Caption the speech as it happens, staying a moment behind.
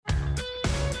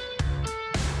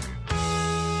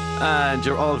And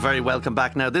you're all very welcome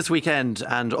back. Now, this weekend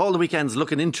and all the weekends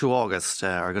looking into August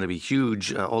are going to be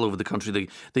huge all over the country.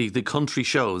 The country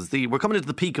shows. We're coming into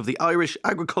the peak of the Irish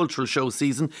agricultural show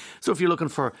season. So if you're looking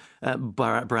for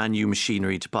brand new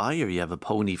machinery to buy, or you have a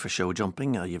pony for show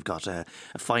jumping, or you've got a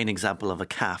fine example of a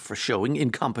calf for showing in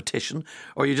competition,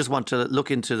 or you just want to look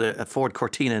into the Ford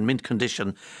Cortina in mint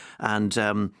condition and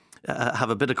have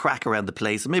a bit of crack around the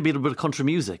place, maybe a bit of country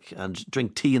music and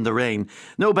drink tea in the rain.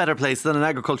 No better place than an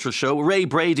agricultural show. Ray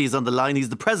Brady's on the line. He's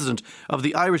the president of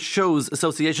the Irish Shows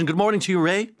Association. Good morning to you,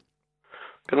 Ray.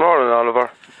 Good morning, Oliver.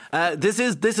 This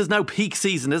is now peak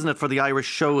season, isn't it, for the Irish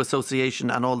Show Association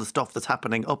and all the stuff that's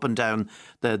happening up and down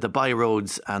the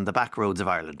by-roads and the back roads of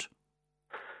Ireland?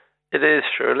 It is,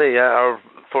 surely. Yeah. Our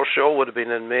first show would have been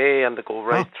in May and they go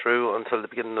right through until the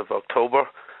beginning of October.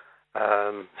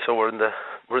 So we're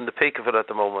in the peak of it at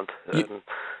the moment.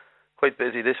 Quite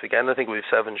busy this weekend. I think we have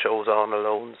 7 shows on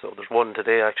alone. So there's one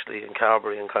today actually in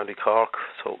Carbery in County Cork.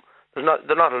 So there's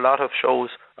not a lot of shows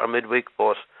or midweek,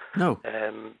 but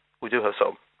we do have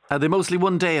some. Are they mostly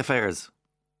one-day affairs?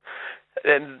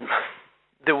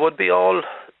 They would be all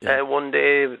one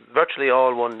day, virtually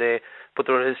all one day, but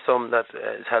there is some that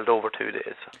is held over 2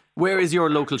 days. Where is your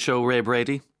local show, Ray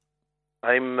Brady?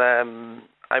 I'm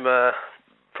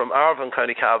from Arva in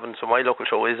County Cavan, so my local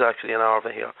show is actually in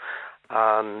Arva here.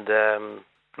 And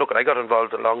I got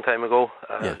involved a long time ago,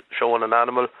 showing an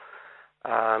animal,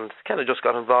 and kind of just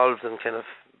got involved in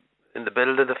in the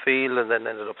build of the field, and then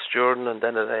ended up stewarding, and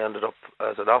then I ended up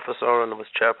as an officer and was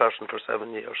chairperson for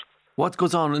 7 years. What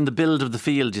goes on in the build of the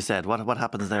field, you said? What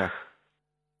happens there?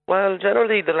 Well,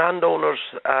 generally the landowners,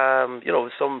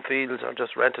 some fields are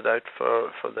just rented out for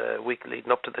the week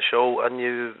leading up to the show, and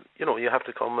you have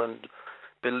to come and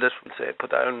build it, we'll say, put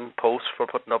down posts for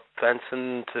putting up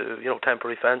fencing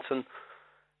temporary fencing,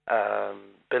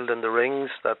 building the rings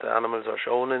that the animals are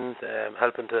shown in,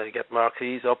 helping to get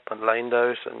marquees up and lined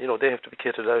out, and they have to be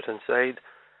kitted out inside,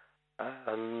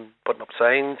 putting up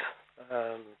signs.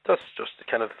 That's just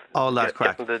kind of all that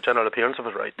crack. Getting the general appearance of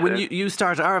it right. When you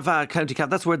start Arva, County Cavan,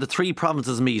 that's where the 3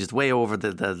 provinces meet. It's way over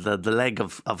the leg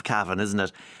of Cavan, isn't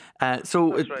it?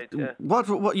 So that's right, yeah.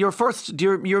 What your first? Do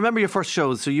you remember your first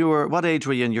shows? So what age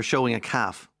were you? And you're showing a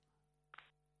calf.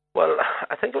 Well,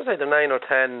 I think it was either 9 or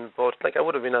 10, but I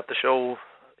would have been at the show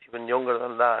even younger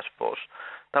than that. But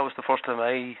that was the first time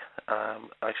I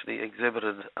actually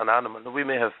exhibited an animal. We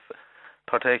may have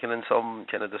partaken in some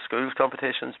kind of the schools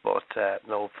competitions, but that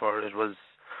was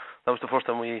the first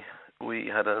time we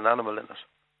had an animal in it.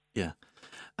 Yeah.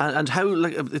 And how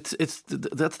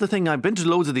that's the thing. I've been to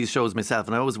loads of these shows myself,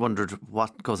 and I always wondered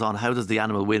what goes on. How does the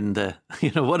animal win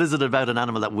what is it about an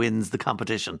animal that wins the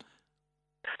competition?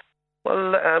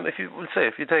 Well, if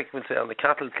you take on the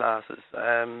cattle classes,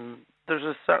 there's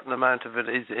a certain amount of it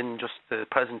is in just the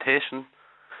presentation.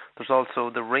 There's also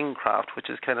the ring craft, which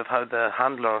is kind of how the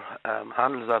handler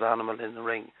handles that animal in the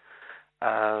ring.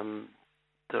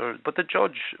 But the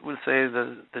judge will say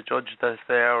the judge that's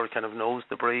there kind of knows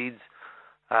the breeds,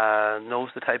 knows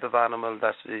the type of animal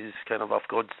that is kind of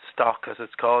good stock, as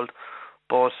it's called.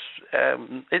 But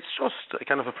it's just a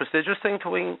kind of a prestigious thing to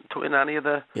win any of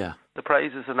the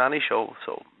prizes in any show.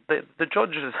 So the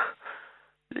judges,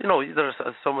 there's,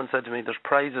 as someone said to me, there's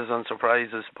prizes and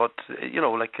surprises, but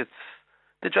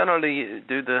they generally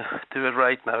do it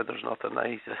right now. There's nothing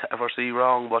I ever see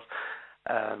wrong, but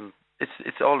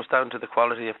it's always down to the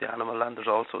quality of the animal, and there's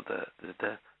also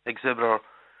the exhibitor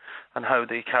and how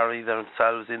they carry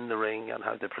themselves in the ring and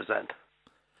how they present.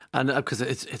 And because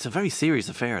it's a very serious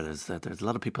affair. There's a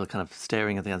lot of people kind of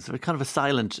staring at the end. It's kind of a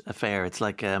silent affair. It's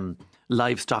like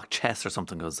livestock chess or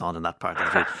something goes on in that part of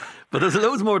the field. But there's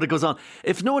loads more that goes on.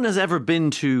 If no one has ever been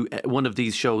to one of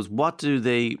these shows, what should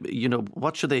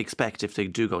they expect if they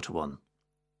do go to one?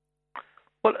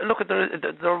 Well, look,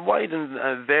 they're wide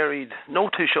and varied. No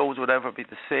 2 shows would ever be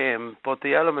the same, but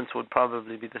the elements would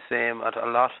probably be the same at a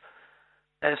lot.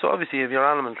 So obviously you have your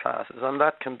animal classes, and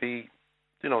that can be,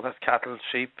 that's cattle,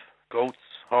 sheep, goats,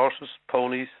 horses,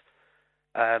 ponies.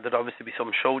 There'd obviously be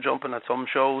some show jumping at some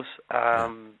shows.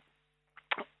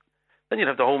 Then you'd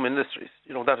have the home industries.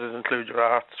 That would include your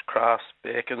arts, crafts,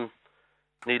 baking,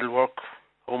 needlework,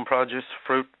 home produce,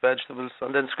 fruit, vegetables,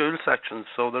 and then school sections.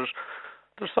 So there's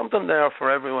something there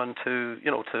for everyone to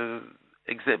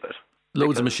exhibit.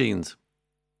 Loads of machines.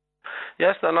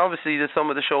 Yes, and obviously some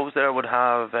of the shows there would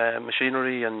have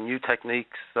machinery and new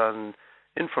techniques and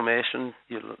information.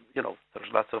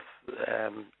 There's lots of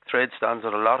trade stands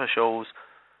at a lot of shows,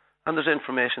 and there's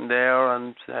information there,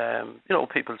 and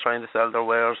people trying to sell their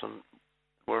wares, and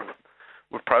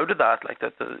we're proud of that. Like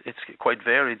that, it's quite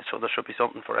varied, so there should be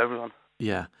something for everyone.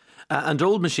 Yeah, and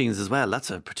old machines as well.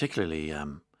 That's a particularly a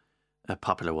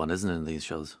popular one, isn't it, in these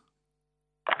shows?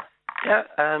 Yeah,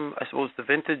 I suppose the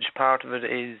vintage part of it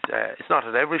is, it's not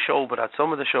at every show, but at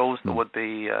some of the shows there would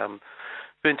be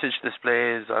vintage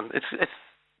displays, and it's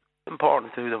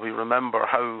important too that we remember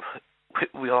how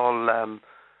we all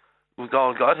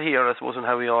got here, I suppose, and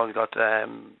how we all got, how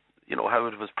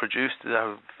it was produced,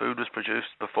 how food was produced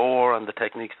before, and the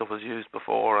techniques that was used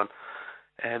before, and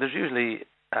there's usually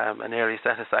an area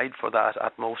set aside for that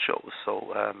at most shows,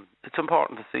 so it's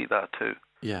important to see that too.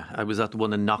 Yeah, I was at the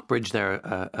one in Knockbridge there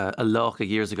a lot of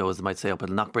years ago, as they might say, up at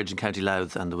Knockbridge in County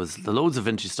Louth, and there was loads of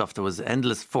vintage stuff. There was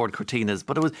endless Ford Cortinas,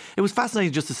 but it was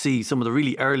fascinating just to see some of the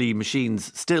really early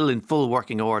machines still in full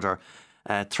working order,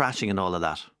 thrashing and all of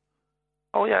that.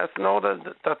 Oh yes, no,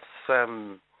 that's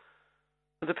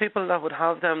the people that would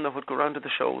have them, that would go around to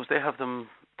the shows, they have them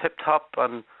tip top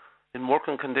and in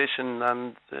working condition,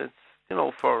 and it's,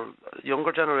 for a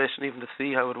younger generation even to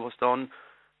see how it was done.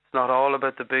 It's not all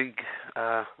about the big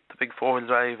 4-wheel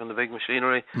drive and the big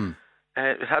machinery.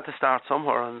 It had to start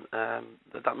somewhere, and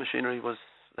that machinery was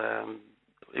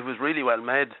it was really well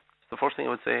made. It's the first thing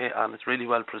I would say, and it's really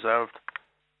well preserved.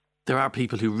 There are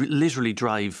people who literally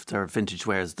drive their vintage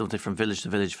wares, don't they, from village to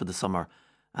village for the summer,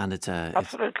 and it's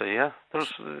absolutely, yeah.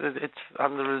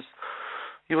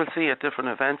 You will see at different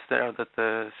events there that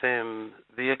the same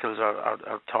vehicles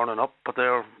are turning up, but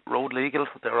they're road legal.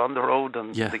 They're on the road,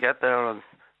 and they get there and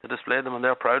they display them, and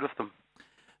they're proud of them.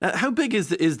 How big is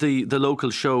the local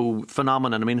show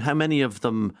phenomenon? I mean, how many of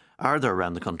them are there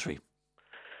around the country?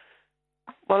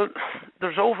 Well,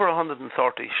 there's over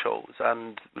 130 shows,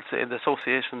 and we'll say the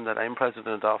association that I'm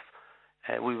president of,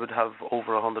 we would have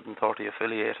over 130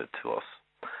 affiliated to us.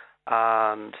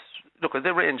 And look,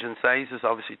 they range in sizes.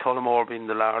 Obviously, Tullamore being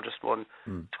the largest one,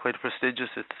 it's quite prestigious.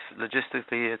 It's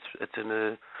logistically, it's in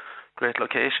a great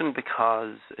location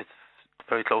because it's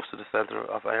very close to the centre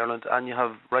of Ireland, and you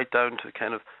have right down to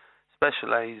kind of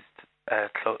specialised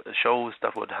shows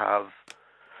that would have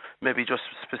maybe just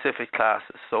specific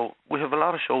classes. So we have a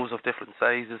lot of shows of different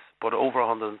sizes, but over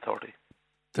 130.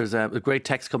 There's a great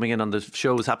text coming in on the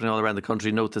shows happening all around the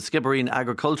country. Note the Skibbereen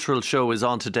Agricultural Show is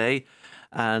on today,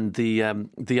 and the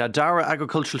Adara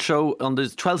Agricultural Show on the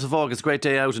 12th of August, great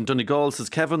day out in Donegal, says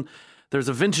Kevin. There's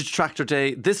a Vintage Tractor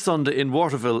Day this Sunday in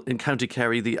Waterville in County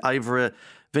Kerry, the Ivora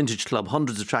Vintage Club,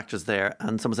 hundreds of tractors there.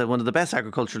 And someone said one of the best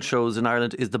agricultural shows in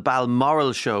Ireland is the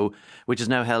Balmoral Show, which is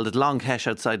now held at Long Hesh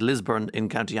outside Lisburn in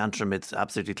County Antrim. It's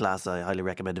absolutely class. I highly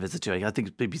recommend a visit to it. I think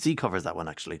BBC covers that one,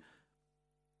 actually.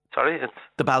 Sorry? It's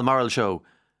the Balmoral Show.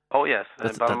 Oh, yes.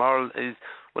 Balmoral is...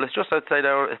 Well, it's just outside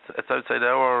our... It's outside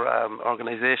our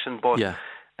organisation, but... Yeah.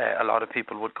 A lot of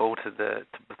people would go to the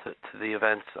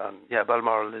events, and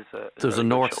Balmoral is there's a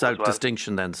north-south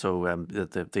distinction then. So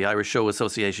the Irish Show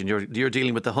Association, you're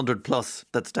dealing with the 100+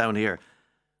 that's down here.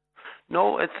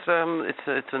 No, it's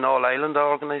an all-island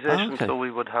organisation, so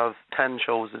we would have 10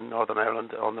 shows in Northern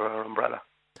Ireland under our umbrella.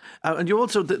 And you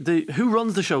also who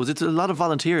runs the shows? It's a lot of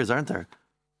volunteers, aren't there?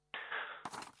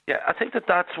 Yeah, I think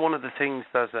that's one of the things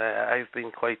that I've been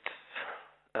quite.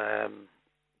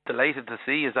 Delighted to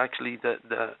see is actually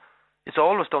it's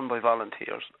always done by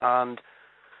volunteers, and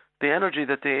the energy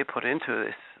that they put into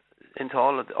this, into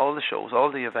all the shows,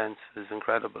 all the events, is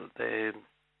incredible. They,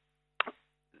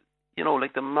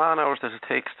 like the man hours that it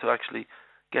takes to actually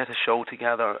get a show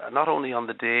together, not only on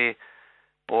the day,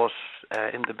 but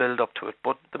in the build up to it,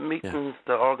 but the meetings,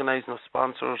 the organising of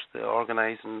sponsors, the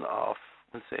organising of,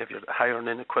 let's say, if you're hiring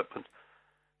in equipment.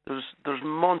 There's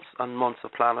months and months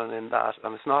of planning in that,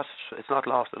 and it's not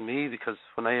lost on me, because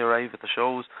when I arrive at the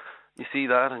shows, you see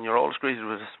that, and you're always greeted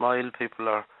with a smile. People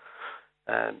are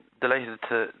delighted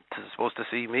to supposed to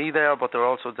see me there, but they're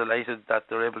also delighted that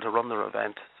they're able to run their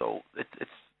event. So it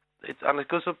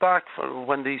goes back for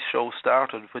when these shows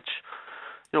started, which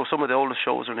some of the oldest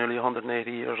shows are nearly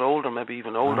 180 years old, or maybe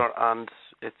even older, and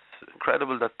it's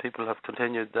incredible that people have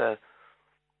continued the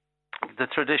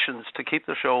traditions to keep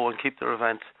their show and keep their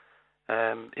event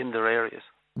in their areas.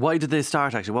 Why did they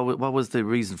start, actually? What was the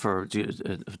reason for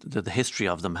the history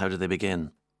of them? How did they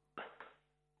begin?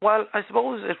 Well, I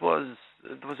suppose there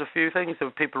was a few things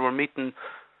that people were meeting,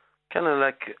 kind of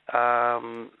like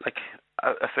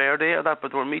a fair day or that,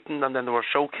 but they were meeting, and then they were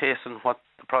showcasing what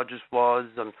the produce was,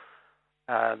 and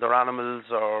their animals,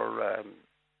 or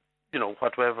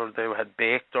whatever they had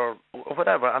baked or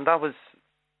whatever, and that was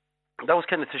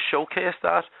kind of to showcase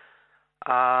that,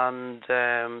 and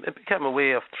it became a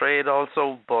way of trade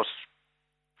also, but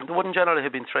there wouldn't generally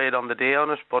have been trade on the day on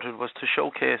it, but it was to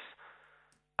showcase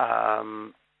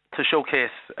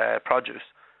produce.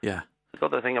 Yeah. the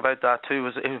other thing about that too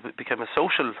is it became a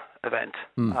social event,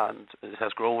 and it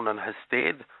has grown and has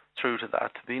stayed true to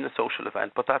that, being a social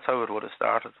event. But that's how it would have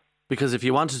started. Because if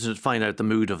you wanted to find out the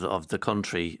mood of the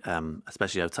country,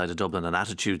 especially outside of Dublin, and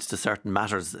attitudes to certain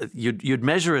matters, you'd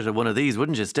measure it at one of these,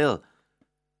 wouldn't you? Still,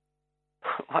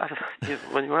 well,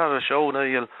 when you're on a show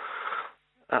now,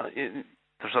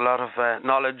 there's a lot of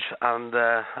knowledge and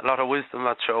a lot of wisdom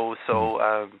that shows. So,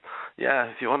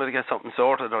 if you wanted to get something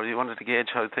sorted or you wanted to gauge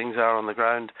how things are on the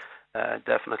ground,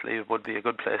 definitely it would be a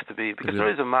good place to be, because there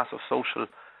is a massive social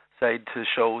side to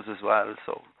shows as well.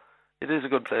 So it is a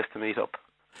good place to meet up.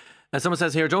 Now, someone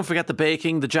says here, don't forget the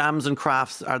baking, the jams and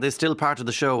crafts. Are they still part of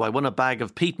the show? I won a bag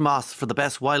of peat moss for the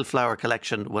best wildflower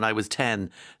collection when I was 10,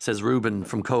 says Ruben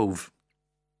from Cove.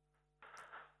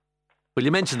 Well,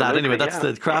 you mentioned that anyway. That's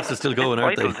the crafts are still going,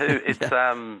 aren't they? Too. It's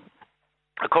of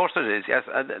course it is. Yes,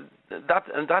 and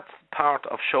that's part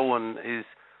of showing is.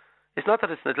 It's not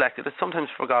that it's neglected. It's sometimes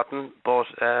forgotten, but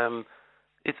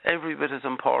it's every bit as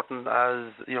important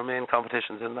as your main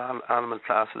competitions in the animal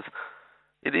classes.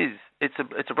 It is. It's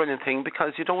a brilliant thing,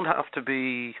 because you don't have to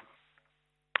be,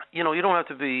 you don't have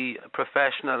to be a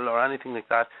professional or anything like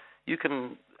that. You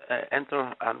can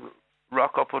enter and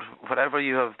rock up with whatever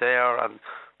you have there and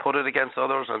put it against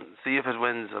others and see if it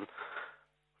wins. And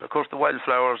of course, the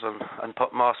wildflowers and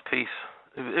moss peat,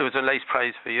 it was a nice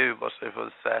prize for you, but it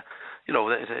was,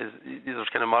 there's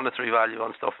kind of monetary value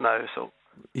on stuff now. So.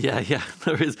 Yeah,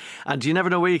 there is. And you never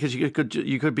know where because you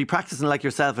could be practicing like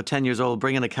yourself at 10 years old,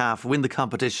 bringing a calf, win the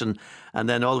competition, and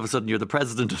then all of a sudden you're the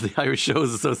president of the Irish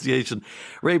Shows Association.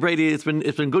 Ray Brady, it's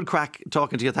been good crack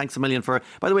talking to you. Thanks a million for.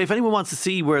 By the way, if anyone wants to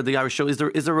see where the Irish Show is there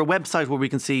a website where we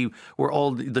can see where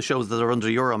all the shows that are under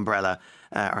your umbrella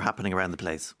are happening around the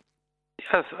place?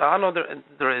 Yes, I know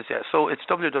there is. Yeah, so it's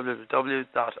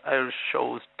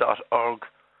www.irishshows.org.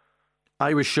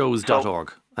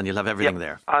 Irishshows.org, and you'll have everything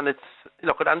there. And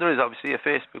and there is obviously a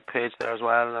Facebook page there as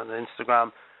well, and an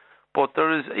Instagram. But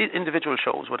there is individual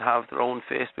shows would have their own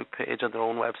Facebook page and their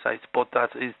own websites, but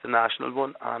that is the national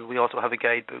one, and we also have a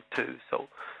guidebook too. So,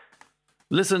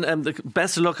 listen,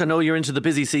 best of luck. I know you're into the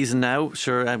busy season now.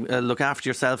 Sure, look after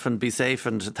yourself and be safe.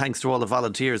 And thanks to all the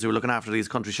volunteers who are looking after these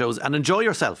country shows. And enjoy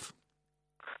yourself.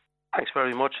 Thanks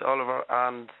very much, Oliver,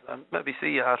 and maybe see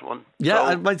you at one. Yeah,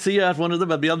 I might see you at one of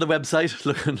them. I'll be on the website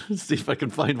looking see if I can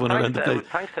find one around the place.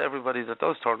 Thanks to everybody that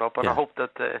does turn up, and I hope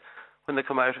that when they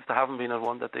come out, if they haven't been at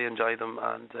one, that they enjoy them,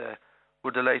 and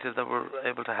we're delighted that we're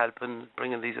able to help in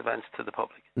bringing these events to the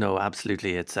public. No,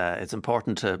 absolutely. It's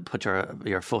important to put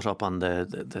your foot up on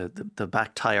the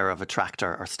back tyre of a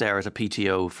tractor or stare at a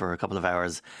PTO for a couple of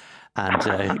hours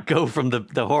and go from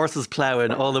the horses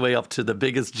ploughing all the way up to the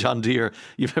biggest John Deere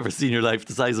you've ever seen in your life,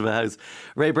 the size of a house.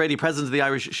 Ray Brady, President of the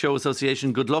Irish Show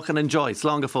Association, good luck and enjoy.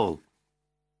 Slán go fóill.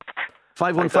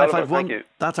 51551,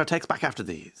 that's our text back after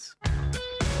these.